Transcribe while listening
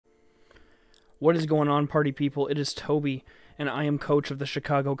What is going on, party people? It is Toby, and I am coach of the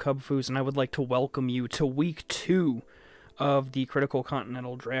Chicago Cub Foos, and I would like to welcome you to Week 2 of the Critical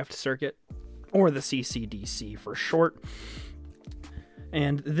Continental Draft Circuit, or the CCDC for short.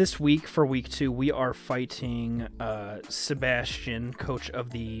 And this week, for Week 2, we are fighting Sebastian, coach of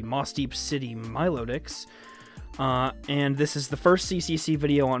the Moss Deep City Milodics. And this is the first CCC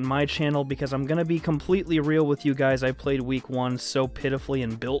video on my channel because I'm going to be completely real with you guys. I played Week 1 so pitifully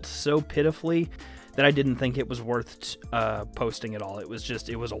and built so pitifully that I didn't think it was worth posting at all. It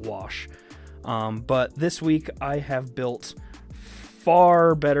was a wash. But this week I have built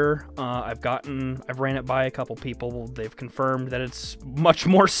far better. I've ran it by a couple people. They've confirmed that it's much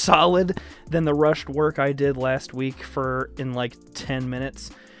more solid than the rushed work I did last week in like 10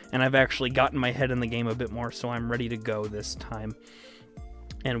 minutes. And I've actually gotten my head in the game a bit more, so I'm ready to go this time.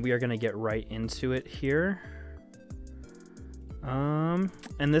 And we are going to get right into it here. And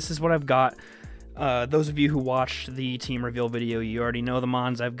this is what I've got. Those of you who watched the team reveal video, you already know the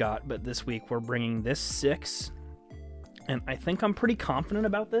mons I've got, but this week we're bringing this 6. And I think I'm pretty confident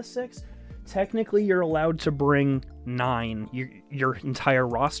about this 6. Technically, you're allowed to bring 9, your entire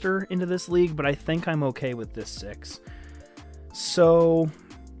roster into this league, but I think I'm okay with this 6. So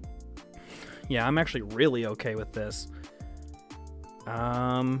yeah, I'm actually really okay with this.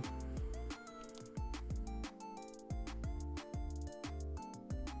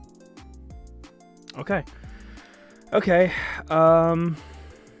 Okay.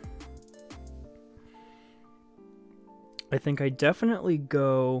 I think I definitely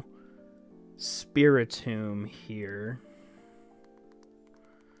go Spiritomb here.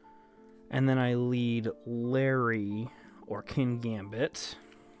 And then I lead Larry or King Gambit.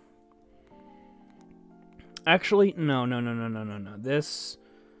 Actually, no. This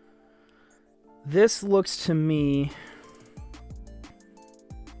looks to me...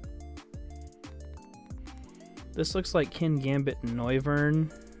 This looks like Kin Gambit and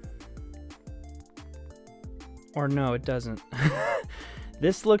Noivern. Or no, it doesn't.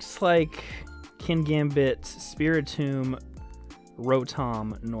 This looks like Kin Gambit, Spiritomb,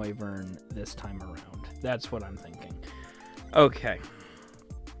 Rotom, Noivern this time around. That's what I'm thinking. Okay.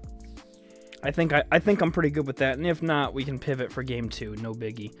 I think I'm pretty good with that, and if not, we can pivot for game 2. No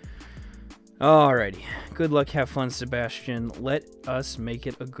biggie. Alrighty. Good luck, have fun, Sebastian. Let us make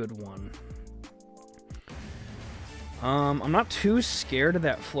it a good one. I'm not too scared of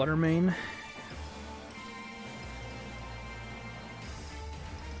that Flutter Mane.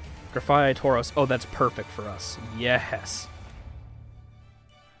 Grafai Tauros. Oh, that's perfect for us. Yes.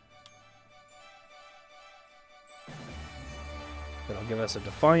 That'll give us a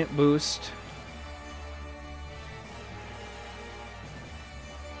Defiant boost.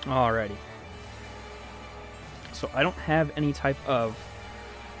 Alrighty. So I don't have any type of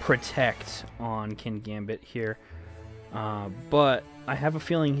protect on Kin Gambit here. But I have a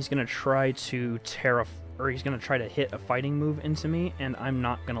feeling he's going to try to he's going to try to hit a fighting move into me, and I'm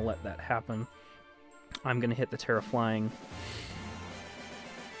not going to let that happen. I'm going to hit the Terra Flying.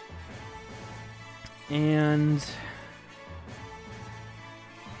 And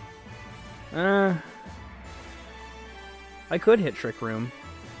I could hit Trick Room.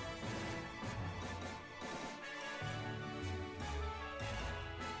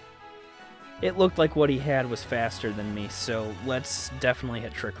 It looked like what he had was faster than me, so let's definitely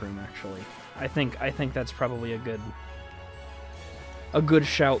hit Trick Room, actually. I think that's probably a good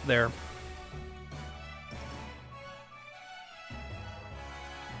shout there.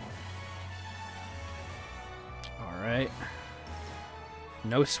 Alright.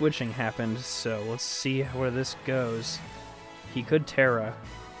 No switching happened, so let's see where this goes. He could Terra.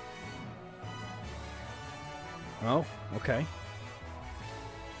 Oh, okay.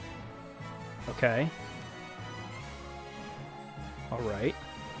 Okay. Alright.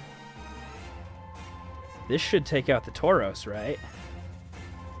 This should take out the Tauros, right?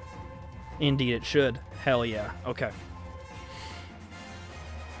 Indeed it should. Hell yeah. Okay.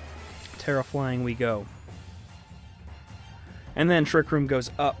 Terra Flying we go. And then Trick Room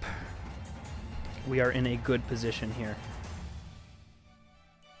goes up. We are in a good position here.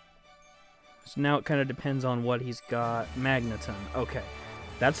 So now it kind of depends on what he's got. Magneton. Okay.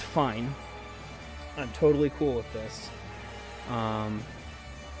 That's fine. I'm totally cool with this.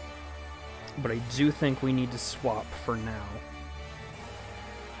 But I do think we need to swap for now.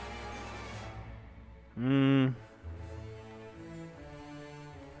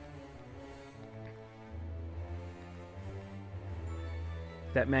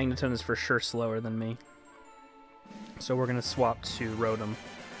 That Magneton is for sure slower than me. So we're going to swap to Rotom.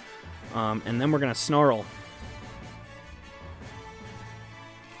 And then we're going to Snarl.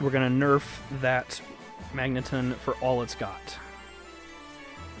 we're going to nerf that Magneton for all it's got.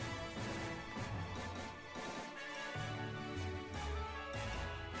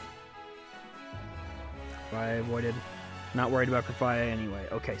 I avoided. Not worried about Grafia anyway.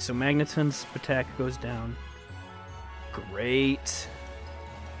 Okay, so Magneton's attack goes down. Great.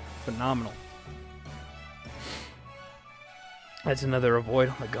 Phenomenal. That's another avoid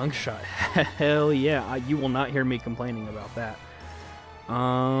on the gunk shot. Hell yeah, you will not hear me complaining about that.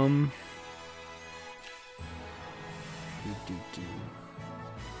 I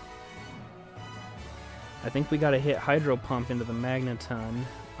think we gotta hit Hydro Pump into the Magneton.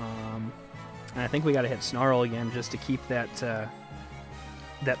 And I think we gotta hit Snarl again just to keep that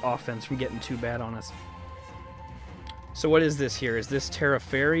that offense from getting too bad on us. So what is this here? Is this Terra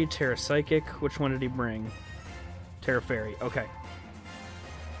Fairy, Terra Psychic? Which one did he bring? Terra Fairy. Okay.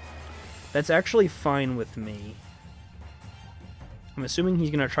 That's actually fine with me. I'm assuming he's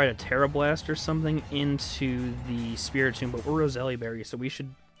going to try to Terra Blast or something into the Spiritomb, but we're Roselli Berry, so we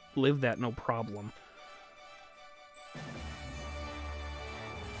should live that no problem.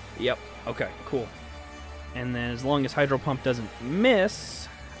 Yep. Okay, cool. And then as long as Hydro Pump doesn't miss,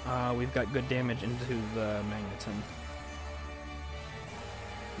 we've got good damage into the Magneton.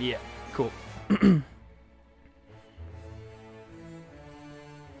 Yeah, cool.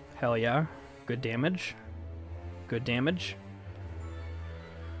 Hell yeah. Good damage. Good damage.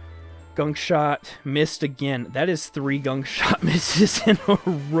 Gunk Shot missed again. That is 3 Gunk Shot misses in a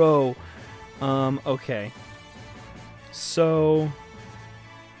row. Okay. So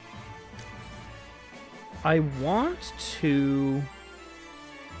I want to...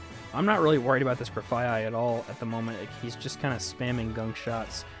 I'm not really worried about this Grafii at all at the moment. He's just kind of spamming Gunk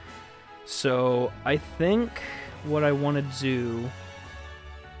Shots. So I think what I want to do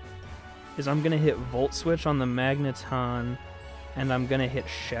is I'm going to hit Volt Switch on the Magneton, and I'm going to hit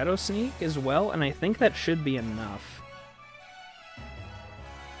Shadow Sneak as well, and I think that should be enough.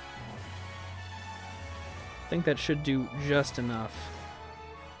 I think that should do just enough.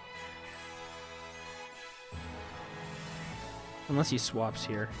 Unless he swaps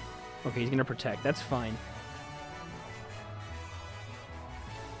here. Okay, he's going to protect. That's fine.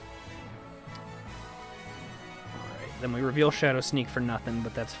 Alright, then we reveal Shadow Sneak for nothing,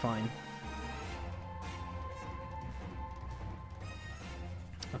 but that's fine.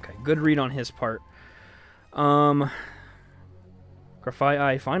 Okay, good read on his part. Grafii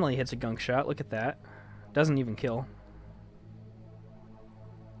finally hits a Gunk Shot. Look at that. Doesn't even kill.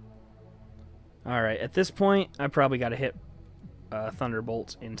 Alright, at this point, I probably got to hit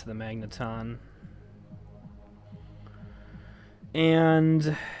Thunderbolt into the Magneton.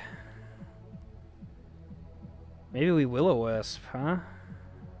 And maybe we Will-O-Wisp, huh?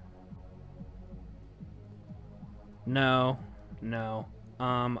 No. No.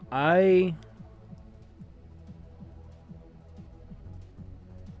 I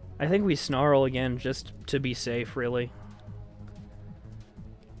think we Snarl again just to be safe, really.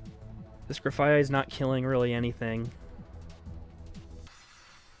 This Grafii is not killing really anything.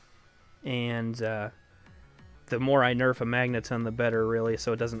 And the more I nerf a Magneton, the better, really,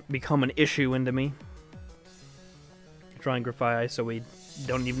 so it doesn't become an issue into me. Drawing Grafii, so we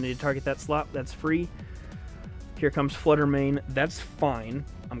don't even need to target that slot. That's free. Here comes Flutter Mane. That's fine.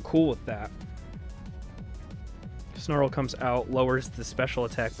 I'm cool with that. Snarl comes out, lowers the special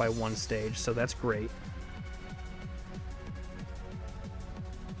attack by 1 stage, so that's great.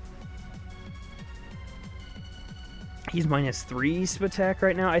 He's -3 sp attack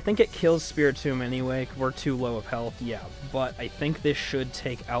right now. I think it kills Spiritomb anyway. We're too low of health, yeah. But I think this should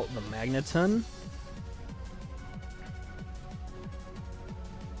take out the Magneton.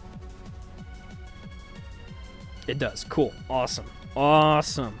 It does. Cool. Awesome.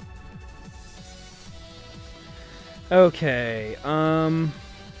 Awesome. Okay.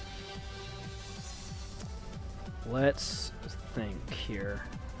 Let's think here.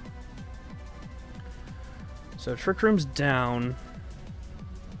 So Trick Room's down.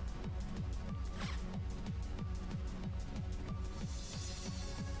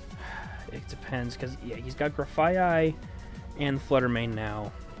 It depends, because yeah, he's got Grafii and Flutter Mane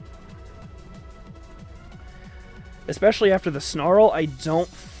now. Especially after the Snarl, I don't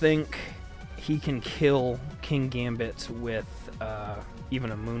think he can kill King Gambit with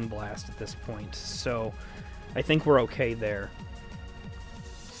even a Moonblast at this point. So I think we're okay there.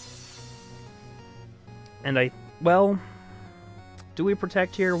 And well, do we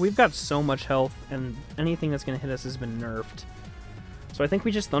protect here? We've got so much health, and anything that's going to hit us has been nerfed. So I think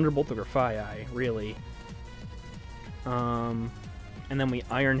we just Thunderbolt the Grafii, really. And then we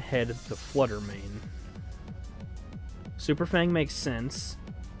Iron Head the Flutter Mane. Super Fang makes sense.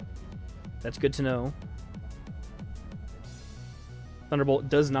 That's good to know. Thunderbolt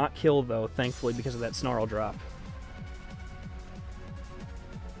does not kill, though, thankfully, because of that Snarl drop.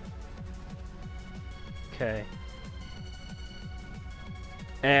 Okay.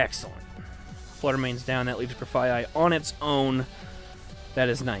 Excellent. Flutter Mane's down. That leaves Grafai on its own. That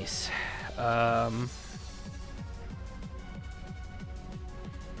is nice. I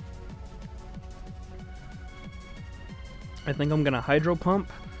think I'm going to Hydro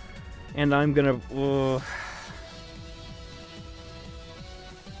Pump, and I'm going to...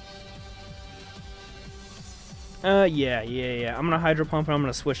 Yeah. I'm going to Hydro Pump, and I'm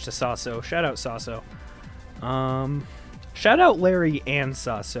going to switch to Sasso. Shout out Sasso. Shout out Larry and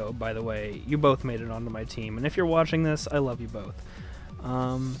Sasso, by the way. You both made it onto my team, and if you're watching this, I love you both.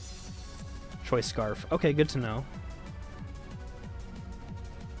 Choice Scarf. Okay, good to know.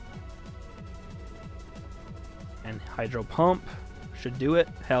 And Hydro Pump should do it.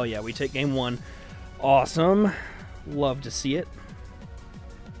 Hell yeah, we take game 1. Awesome. Love to see it.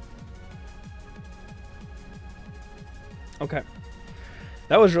 Okay.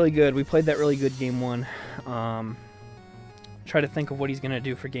 That was really good. We played that really good game 1. Try to think of what he's going to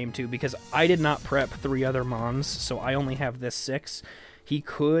do for game 2, because I did not prep 3 other Mons, so I only have this 6. He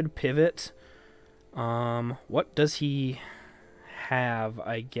could pivot. What does he have,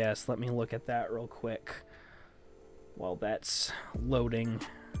 I guess? Let me look at that real quick while that's loading.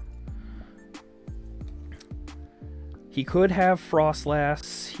 He could have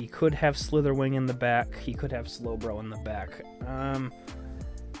Frostlass. He could have Slitherwing in the back. He could have Slowbro in the back.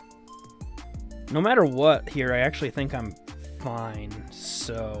 No matter what here, I actually think I'm fine,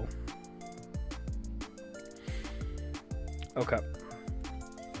 so... Okay.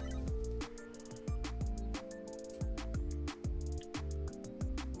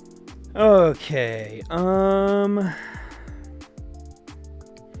 Okay,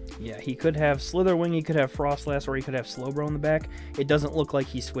 yeah, he could have Slitherwing, he could have Frostlass, or he could have Slowbro in the back. It doesn't look like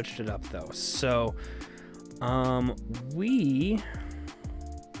he switched it up, though. So,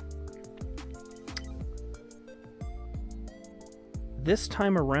 this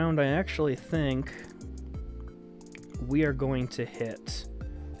time around, I actually think we are going to hit...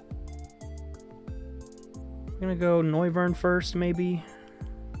 I'm gonna go Noivern first, maybe?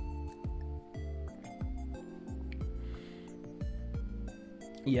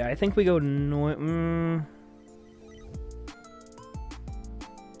 Yeah, I think we go I'm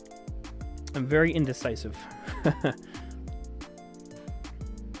very indecisive.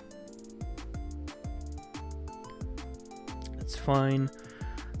 That's fine.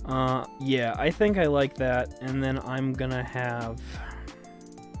 Yeah, I think I like that, and then I'm gonna have...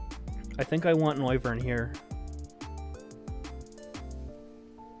 I think I want Noivern here.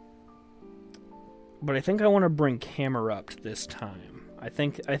 But I think I want to bring Erupt this time. I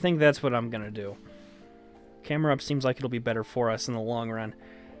think that's what I'm gonna do. Erupt seems like it'll be better for us in the long run.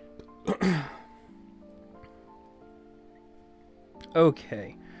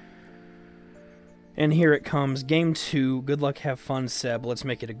 Okay. And here it comes. Game 2. Good luck, have fun, Seb. Let's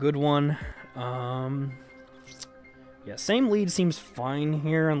make it a good one. Yeah, same lead seems fine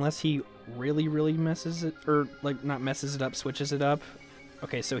here, unless he really messes it, or, like, not messes it up, switches it up.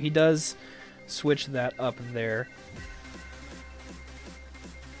 Okay, so he does switch that up there.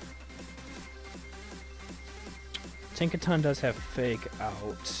 Tinkaton does have Fake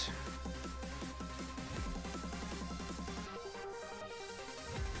Out.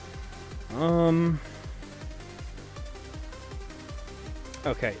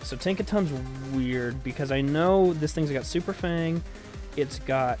 Okay, so Tinkaton's weird because I know this thing's got Super Fang, it's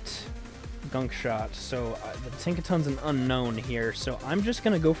got Gunk Shot, so the Tinkaton's an unknown here, so I'm just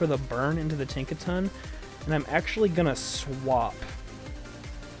gonna go for the burn into the Tinkaton, and I'm actually gonna swap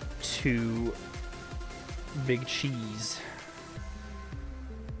to Big Cheese.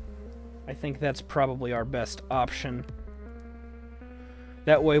 I think that's probably our best option.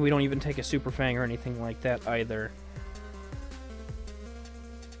 That way we don't even take a Super Fang or anything like that either.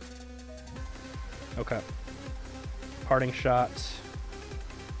 Okay. Parting Shot.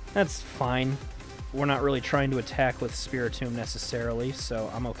 That's fine. We're not really trying to attack with Spiritomb necessarily, so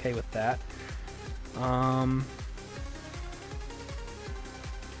I'm okay with that.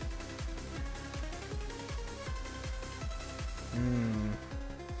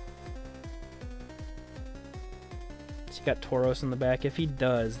 He's got Tauros in the back. If he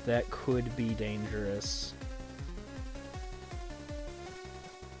does, that could be dangerous.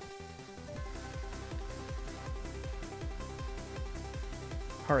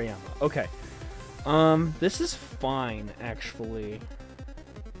 Hariyama. Okay. This is fine, actually.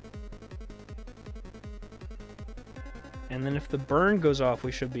 And then if the burn goes off,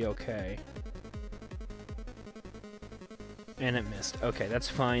 we should be okay. And it missed. Okay, that's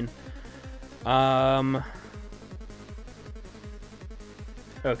fine.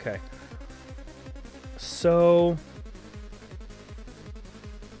 Okay. So...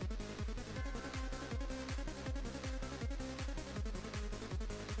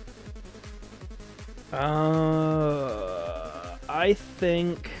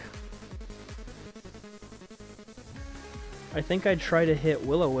 I think I'd try to hit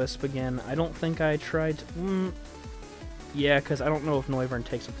Will-O-Wisp again. I don't think I tried to... yeah, because I don't know if Noivern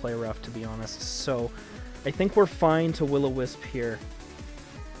takes a play rough, to be honest. So, I think we're fine to Will-O-Wisp here.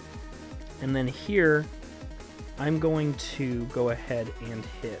 And then here, I'm going to go ahead and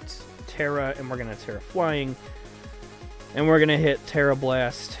hit Terra, and we're going to Terra Flying. And we're going to hit Terra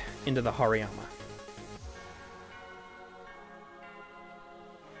Blast into the Hariyama.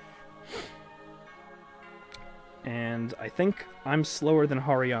 And I think I'm slower than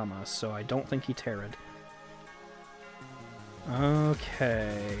Hariyama, so I don't think he Terra'd.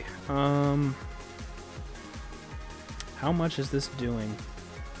 Okay. How much is this doing?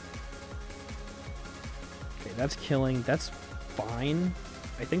 Okay, that's killing. That's fine.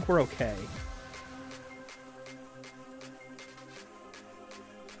 I think we're okay.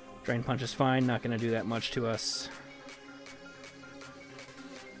 Drain Punch is fine. Not going to do that much to us.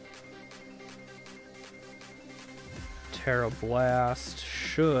 Terra Blast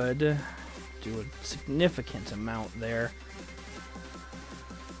should do a significant amount there.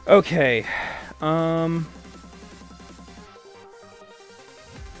 Okay.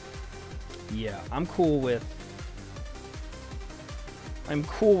 Yeah, I'm cool with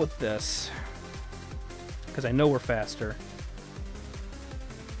this. Because I know we're faster.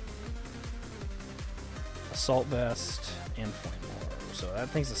 Assault Vest and Flame Orb. So that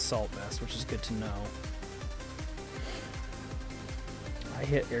thing's Assault Vest, which is good to know. I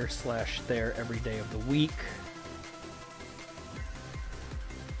hit Air Slash there every day of the week.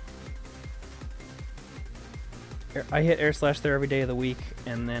 I hit Air Slash there every day of the week,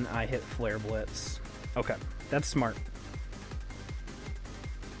 and then I hit Flare Blitz. Okay, that's smart.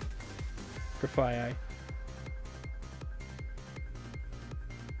 Grafai.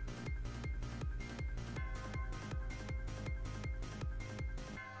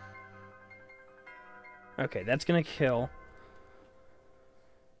 Okay, that's gonna kill.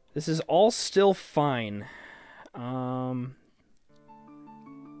 This is all still fine.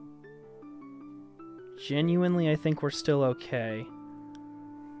 Genuinely, I think we're still okay.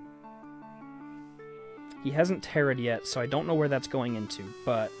 He hasn't Terra'd yet, so I don't know where that's going into,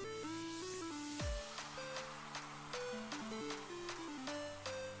 but...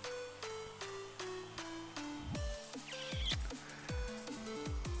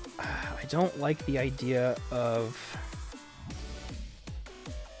 I don't like the idea of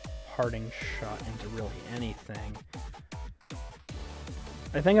Parting Shot into really anything.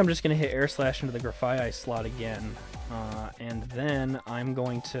 I think I'm just going to hit Air Slash into the Grafai slot again, and then I'm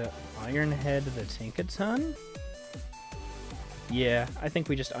going to Iron Head the Tinkaton? Yeah, I think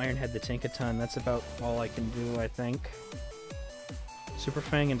we just Iron Head the Tinkaton. That's about all I can do, I think. Super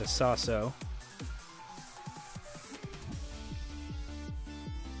Fang into Saso.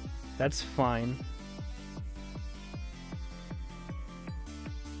 That's fine.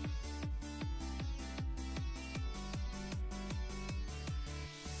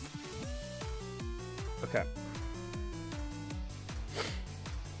 Okay.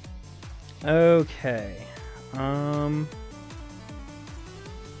 Okay.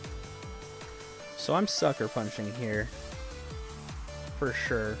 So I'm sucker punching here. For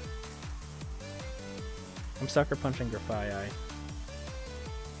sure. I'm sucker punching Grafai.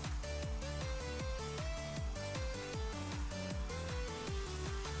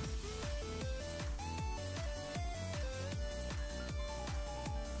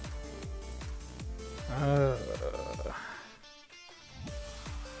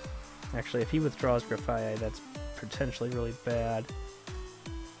 Actually, if he withdraws Grafai, that's potentially really bad.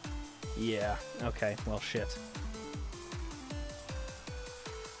 Yeah, okay, well, shit.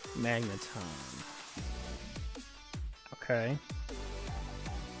 Magneton. Okay.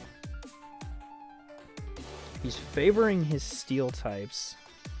 He's favoring his steel types.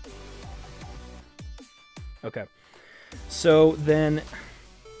 Okay. So then,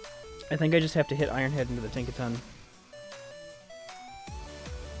 I think I just have to hit Iron Head into the Tinkaton.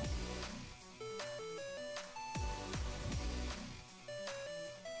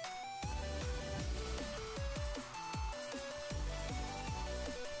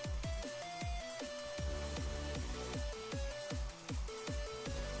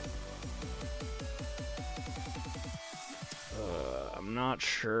 not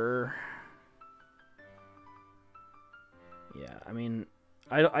sure. Yeah, I mean,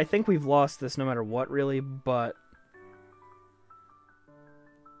 I think we've lost this no matter what, really, but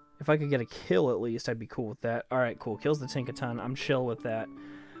if I could get a kill at least, I'd be cool with that. Alright, cool. Kills the Tinkaton. I'm chill with that.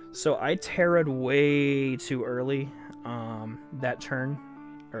 So I Terra'd way too early that turn,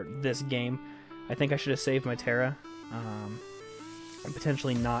 or this game. I think I should have saved my Terra. And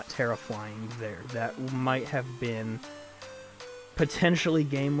potentially not Terra flying there. That might have been potentially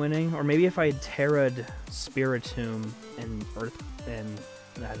game-winning. Or maybe if I had Terra'd Spiritomb and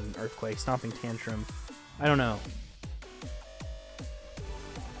not an Earthquake, Stomping Tantrum. I don't know.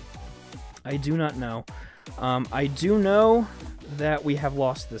 I do not know. I do know that we have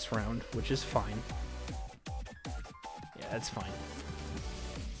lost this round, which is fine. Yeah, that's fine.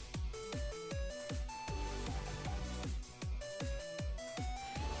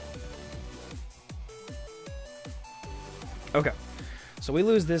 Okay, so we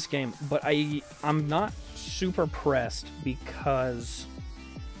lose this game, but I'm not super pressed because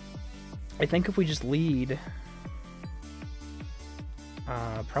I think if we just lead,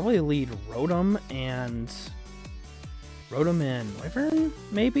 probably lead Rotom and Wyvern,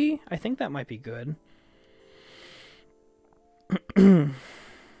 maybe? I think that might be good.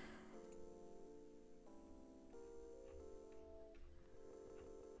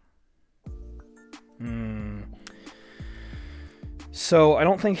 So, I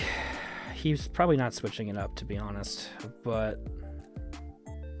don't think... He's probably not switching it up, to be honest, but...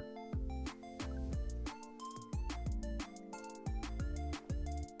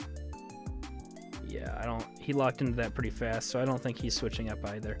 Yeah, I don't... He locked into that pretty fast, so I don't think he's switching up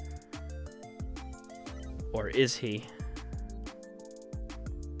either. Or is he?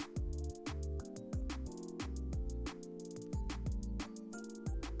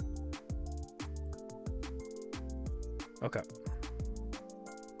 Okay.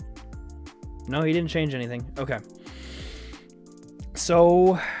 No, he didn't change anything. Okay.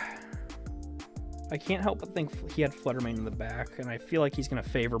 So, I can't help but think he had Flutter Mane in the back, and I feel like he's going to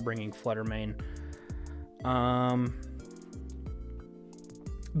favor bringing Flutter Mane.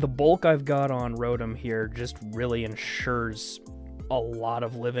 The bulk I've got on Rotom here just really ensures a lot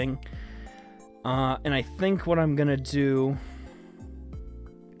of living. And I think what I'm going to do...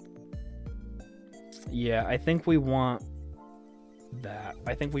 Yeah, I think we want that.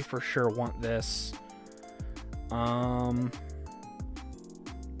 I think we for sure want this. And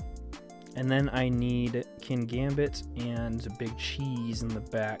then I need Kingambit and Big Cheese in the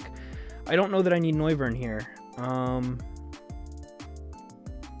back. I don't know that I need Noivern here.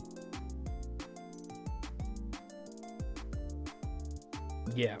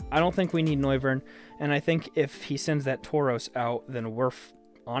 Yeah, I don't think we need Noivern. And I think if he sends that Tauros out, then we're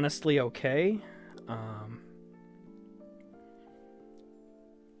honestly okay.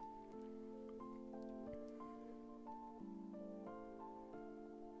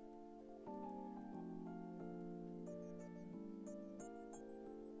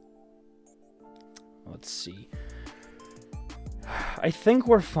 Let's see. I think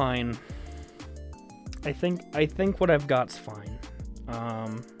we're fine. I think what I've got's fine. I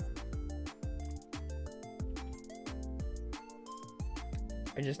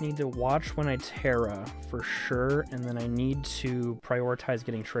just need to watch when I Terra for sure, and then I need to prioritize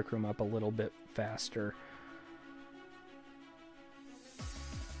getting Trick Room up a little bit faster.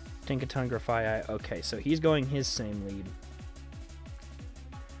 Tinkaton, Grafaiai. Okay, so he's going his same lead.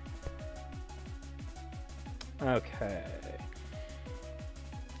 Okay.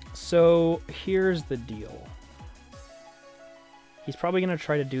 So here's the deal. He's probably going to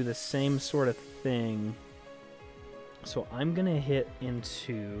try to do the same sort of thing. So I'm going to hit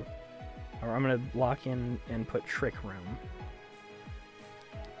into... Or I'm going to lock in and put Trick Room.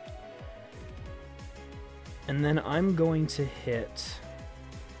 And then I'm going to hit...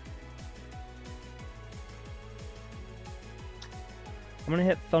 I'm going to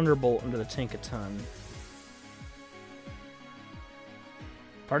hit Thunderbolt into the Tinkaton.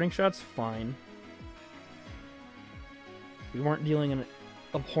 Parting Shot's fine. We weren't dealing an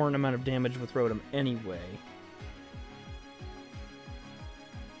abhorrent amount of damage with Rotom anyway.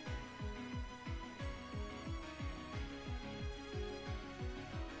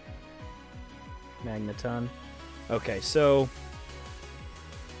 Magneton. Okay, so...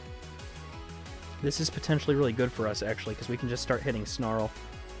 This is potentially really good for us, actually, because we can just start hitting Snarl.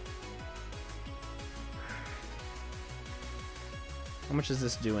 How much is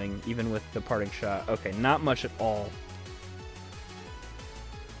this doing, even with the Parting Shot? Okay, not much at all.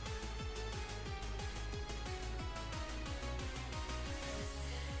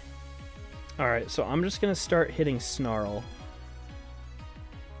 Alright, so I'm just going to start hitting Snarl.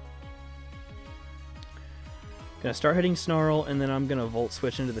 Gonna start hitting Snarl, and then I'm gonna Volt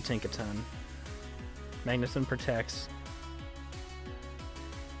Switch into the Tinkaton. Magneton protects.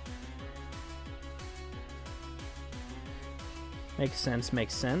 Makes sense,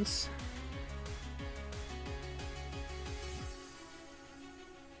 makes sense.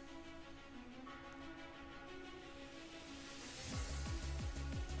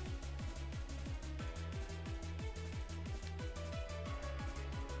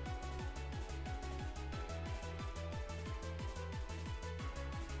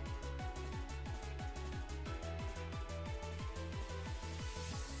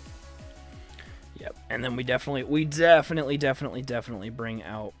 Yep, and then we definitely bring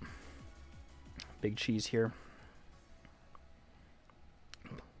out Big Cheese here.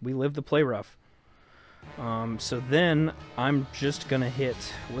 We live to play rough. So then I'm just gonna hit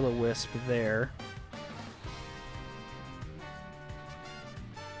Will-O-Wisp there.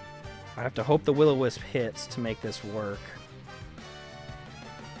 I have to hope the Will-O-Wisp hits to make this work.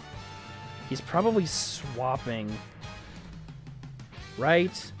 He's probably swapping,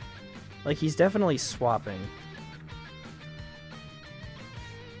 right? Like, he's definitely swapping.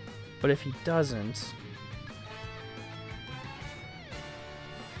 But if he doesn't...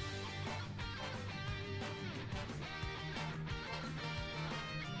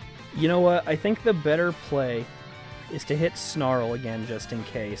 You know what? I think the better play is to hit Snarl again just in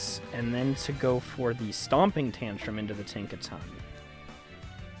case, and then to go for the Stomping Tantrum into the Tinkaton.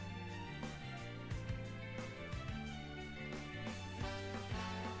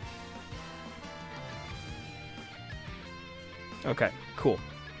 Okay, cool.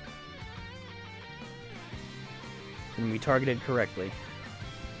 And we targeted correctly.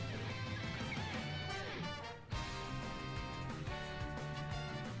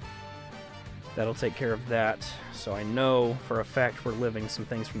 That'll take care of that. So I know for a fact we're living some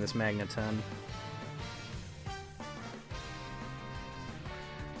things from this Magneton.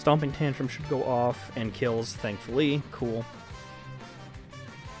 Stomping Tantrum should go off and kills, thankfully. Cool.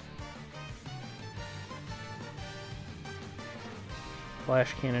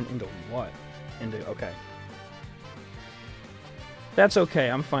 Flash Cannon into what? Into... okay. That's okay,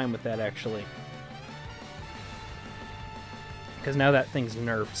 I'm fine with that, actually. Because now that thing's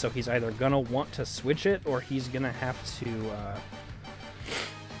nerfed, so he's either gonna want to switch it, or he's gonna have to,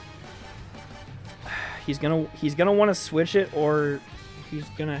 he's gonna want to switch it, or he's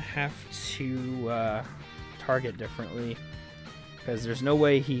gonna have to, target differently. Because there's no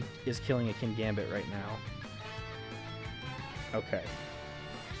way he is killing a Kingambit right now. Okay.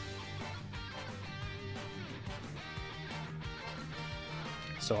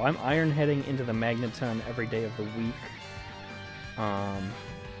 So I'm Iron Heading into the Magneton every day of the week. And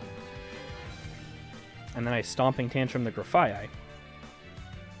then I Stomping Tantrum the Grafaiai.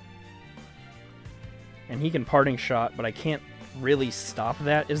 And he can Parting Shot, but I can't really stop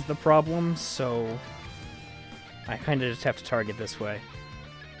that is the problem, so I kind of just have to target this way.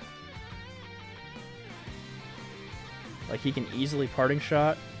 Like, he can easily Parting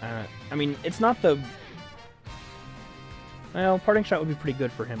Shot. I mean, it's not the... well, Parting Shot would be pretty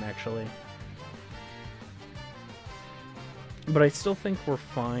good for him, actually. But I still think we're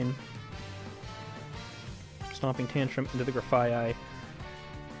fine. Stomping Tantrum into the Grafaiai.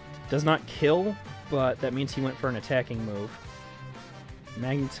 Does not kill, but that means he went for an attacking move.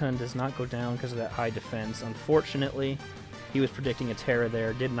 Magneton does not go down because of that high defense. Unfortunately, he was predicting a Terra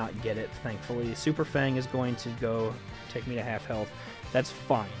there. Did not get it, thankfully. Super Fang is going to go take me to half health. That's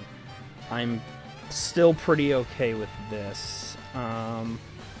fine. I'm still pretty okay with this. And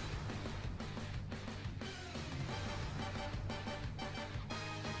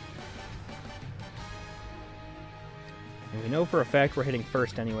we know for a fact we're hitting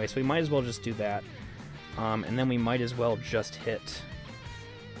first anyway, so we might as well just do that. And then we might as well just hit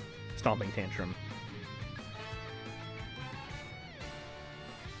Stomping Tantrum.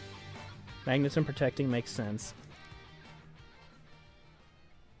 Magneton protecting makes sense.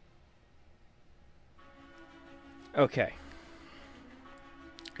 Okay.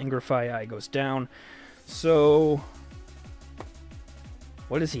 And Grafaiai goes down. So,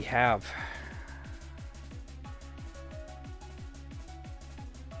 what does he have?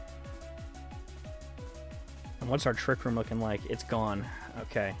 And what's our Trick Room looking like? It's gone.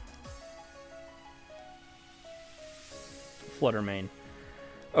 Okay. Flutter Mane.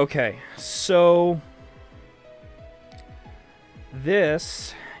 Okay, so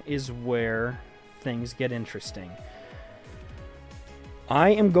this is where things get interesting. I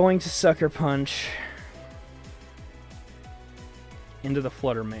am going to Sucker Punch into the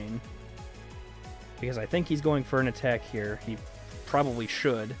Flutter Mane because I think he's going for an attack here. He probably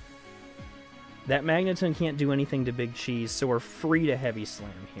should. That Magneton can't do anything to Big Cheese, so we're free to Heavy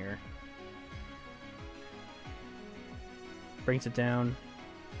Slam here. Brings it down.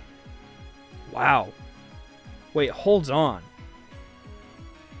 Wow. Wait, holds on.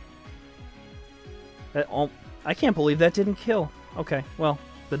 I can't believe that didn't kill. Okay, well,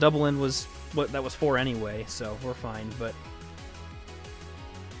 the double end was what that was for anyway, so we're fine, but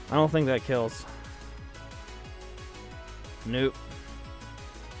I don't think that kills. Nope.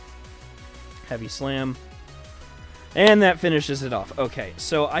 Heavy Slam. And that finishes it off. Okay,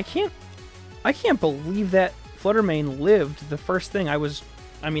 so I can't believe that Fluttermane lived the first thing.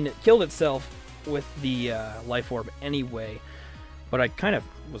 I mean, it killed itself with the Life Orb anyway, but I kind of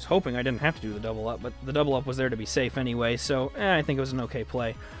was hoping I didn't have to do the double up, but the double up was there to be safe anyway, so I think it was an okay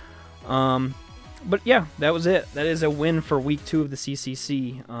play. But yeah, that was it. That is a win for week 2 of the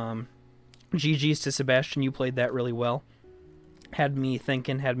CCC. GG's to Sebastian, you played that really well. Had me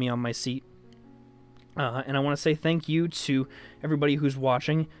thinking, had me on my seat. And I want to say thank you to everybody who's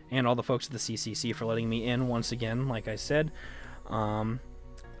watching and all the folks at the CCC for letting me in once again, like I said.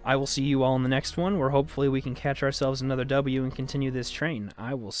 I will see you all in the next one, where hopefully we can catch ourselves another W and continue this train.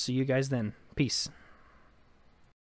 I will see you guys then. Peace.